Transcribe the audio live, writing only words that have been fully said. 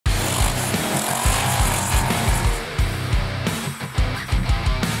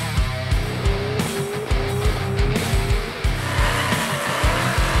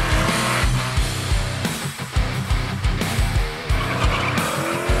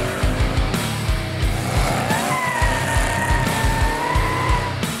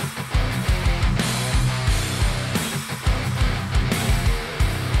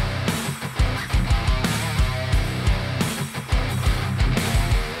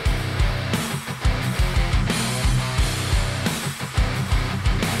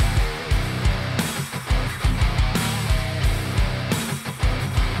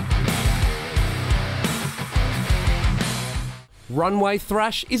Runway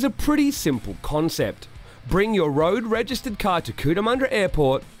Thrash is a pretty simple concept. Bring your road-registered car to Cootamundra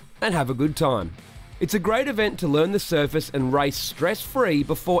Airport and have a good time. It's a great event to learn the surface and race stress-free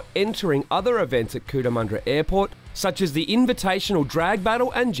before entering other events at Cootamundra Airport, such as the Invitational Drag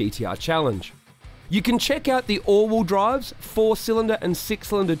Battle and GTR Challenge. You can check out the all-wheel drives, 4-cylinder and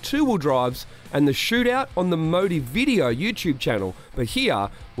 6-cylinder 2-wheel drives, and the shootout on the Modi Video YouTube channel, but here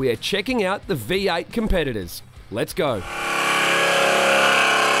we are checking out the V8 competitors. Let's go.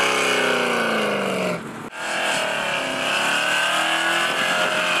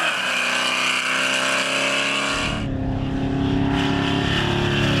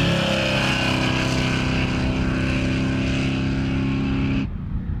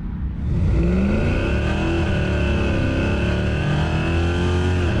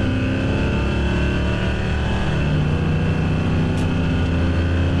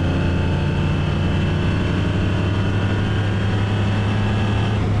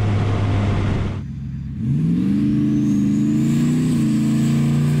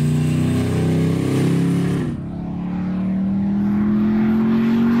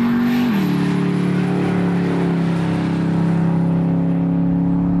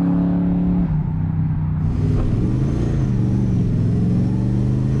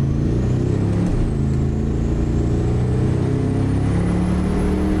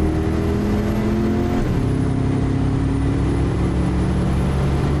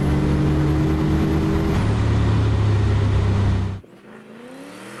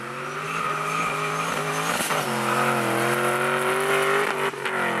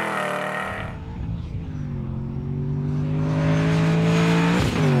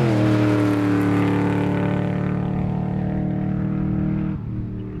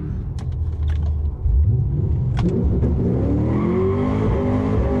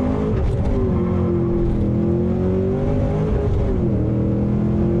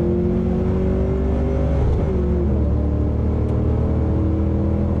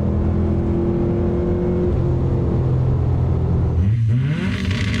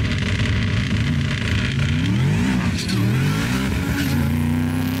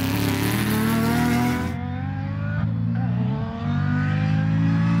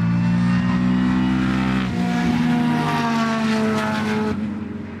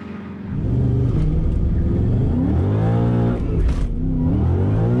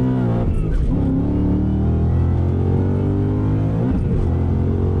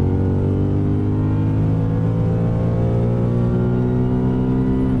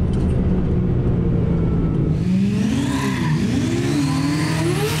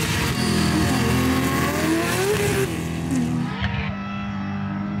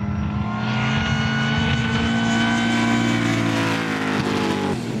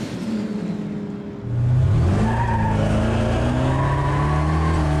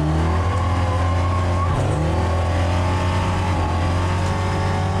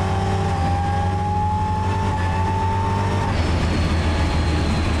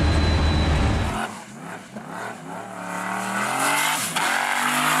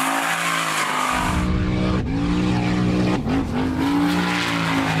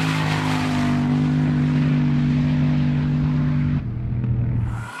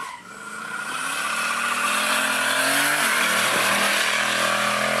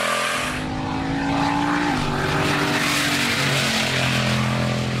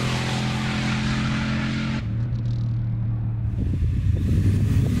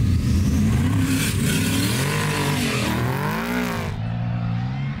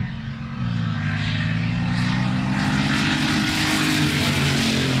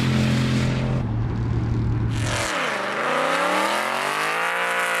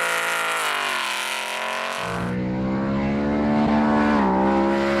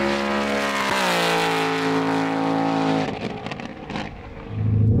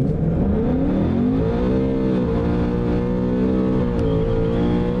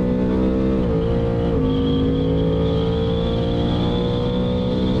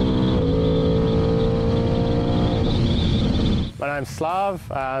 My name's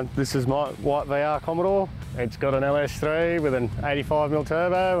Slav. This is my white VR Commodore. It's got an LS3 with an 85mm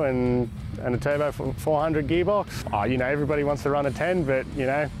turbo and a turbo 400 gearbox. Oh, you know, everybody wants to run a 10, but you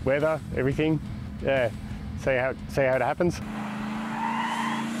know, weather, everything, yeah, see how it happens.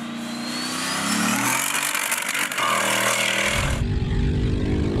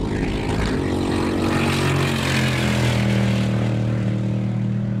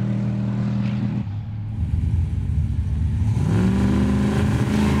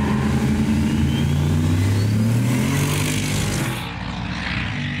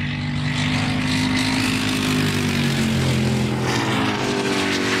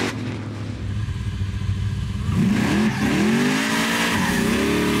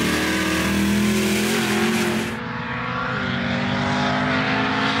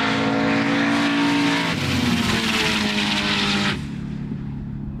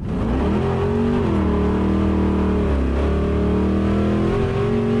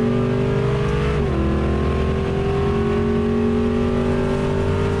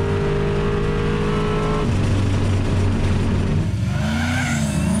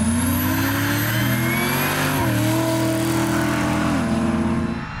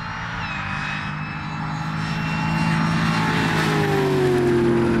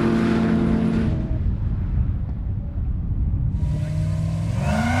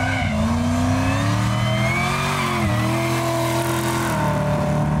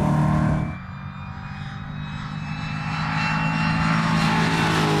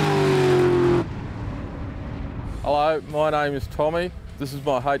 name is Tommy. This is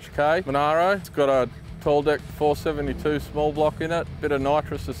my HK Monaro. It's got a tall deck 472 small block in it, bit of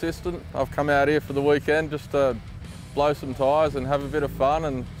nitrous assistant. I've come out here for the weekend just to blow some tyres and have a bit of fun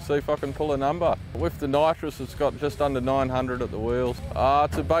and see if I can pull a number. With the nitrous, it's got just under 900 at the wheels.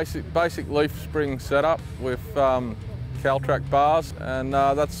 It's a basic leaf spring setup with Caltrack bars, and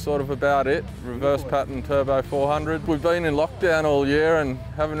that's sort of about it. Reverse pattern turbo 400. We've been in lockdown all year and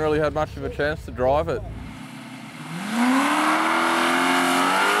haven't really had much of a chance to drive it.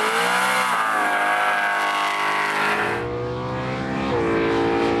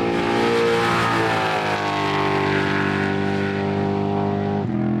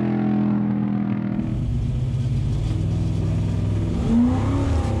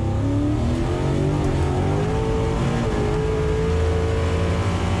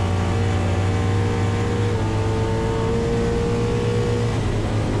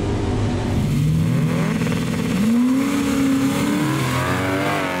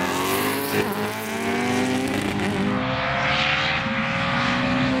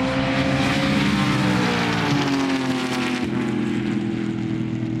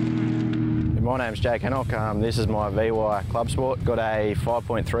 My name's Jake Hannock. This is my VY Club Sport. Got a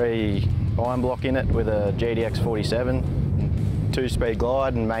 5.3 iron block in it with a GDX 47, 2-speed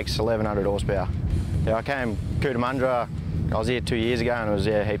glide, and makes 1100 horsepower. Yeah, I came Cootamundra. I was here 2 years ago and it was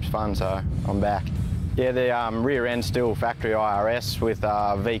heaps of fun, so I'm back. Yeah, the rear end's still factory IRS with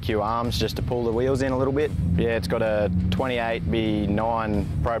VQ arms just to pull the wheels in a little bit. Yeah, it's got a 28B9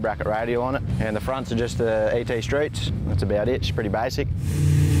 Pro Bracket radial on it, and the fronts are just the ET Streets. That's about it. It's pretty basic.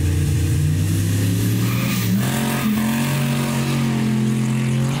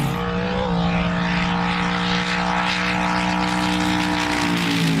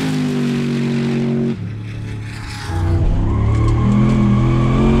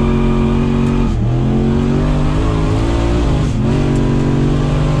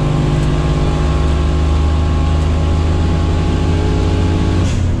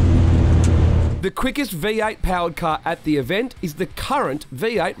 The quickest V8 powered car at the event is the current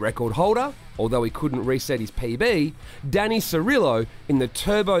V8 record holder, although he couldn't reset his PB, Danny Cirillo in the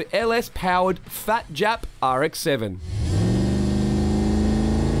turbo LS powered Fat Jap RX-7.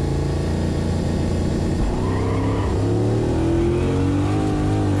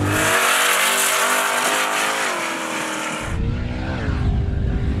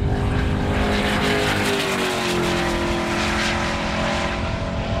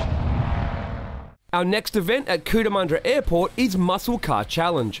 Our next event at Cootamundra Airport is Muscle Car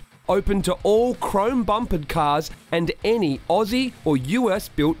Challenge, open to all chrome bumpered cars and any Aussie or US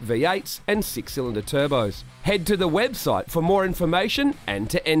built V8s and 6-cylinder turbos. Head to the website for more information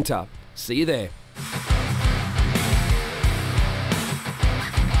and to enter. See you there.